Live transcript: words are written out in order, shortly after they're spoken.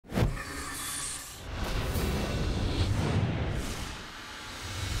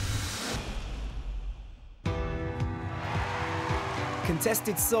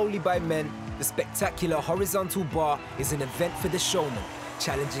Contested solely by men, the spectacular horizontal bar is an event for the showman,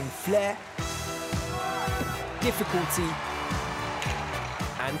 challenging flair, difficulty,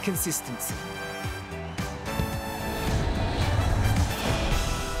 and consistency.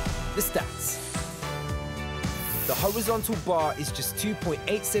 The stats. The horizontal bar is just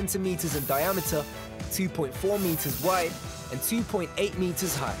 2.8 centimeters in diameter, 2.4 meters wide, and 2.8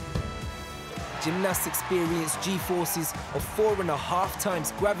 meters high. Gymnasts experience G-forces of 4.5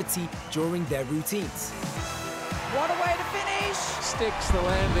 times gravity during their routines. What a way to finish! Sticks the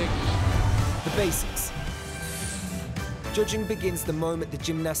landing. The basics. Judging begins the moment the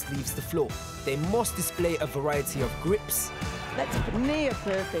gymnast leaves the floor. They must display a variety of grips. That's near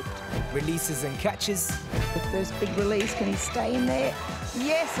perfect. Releases and catches. The first big release, can he stay in there?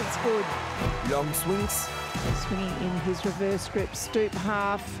 Yes, it's good. Long swings. Swinging in his reverse grip, stoop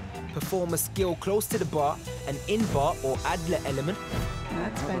half. Perform a skill close to the bar, an in-bar or Adler element.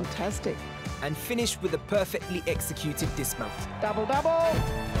 That's fantastic. And finish with a perfectly executed dismount. Double, double.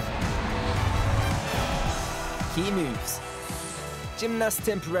 Key moves. Gymnasts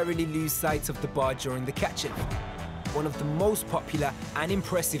temporarily lose sight of the bar during the Kachev, one of the most popular and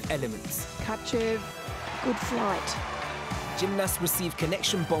impressive elements. Kachev, good flight. Gymnasts receive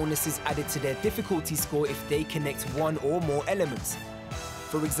connection bonuses added to their difficulty score if they connect one or more elements.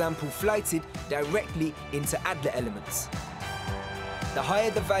 For example, flighted directly into Adler elements. The higher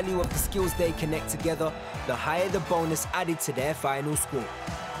the value of the skills they connect together, the higher the bonus added to their final score.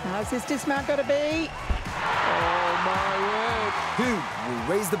 How's this dismount got to be? Oh my word! Who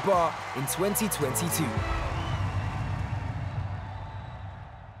will raise the bar in 2022?